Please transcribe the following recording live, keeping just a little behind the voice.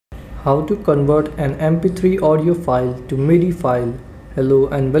How to convert an MP3 audio file to Midi file. Hello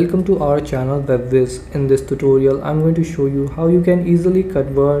and welcome to our channel Whizz. In this tutorial I'm going to show you how you can easily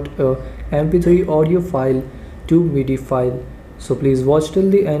convert a MP3 audio file to Midi file. So please watch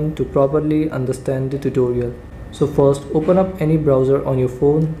till the end to properly understand the tutorial. So first open up any browser on your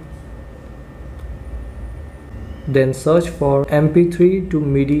phone. Then search for MP3 to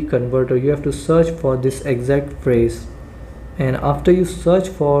Midi converter. You have to search for this exact phrase. And after you search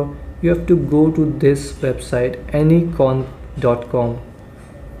for, you have to go to this website anycon.com,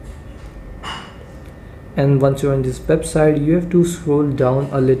 and once you're on this website you have to scroll down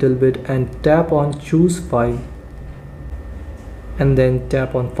a little bit and tap on choose file, and then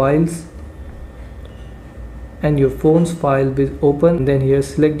tap on files, and your phone's file will open. Then here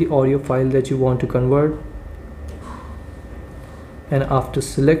select the audio file that you want to convert, and after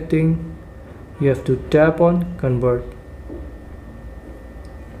selecting you have to tap on convert.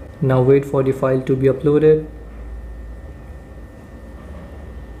 Now wait for the file to be uploaded,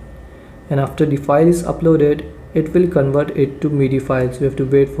 and after the file is uploaded it will convert it to Midi file. So you have to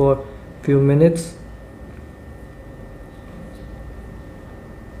wait for a few minutes.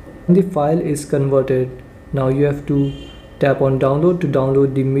 The file is converted. Now you have to tap on download to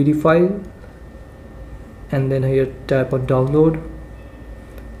download the Midi file, and then here tap on download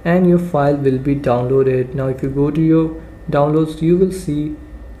and your file will be downloaded. Now if you go to your downloads you will see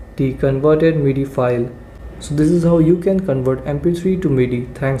the converted Midi file. So this is how you can convert MP3 to Midi.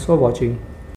 Thanks for watching.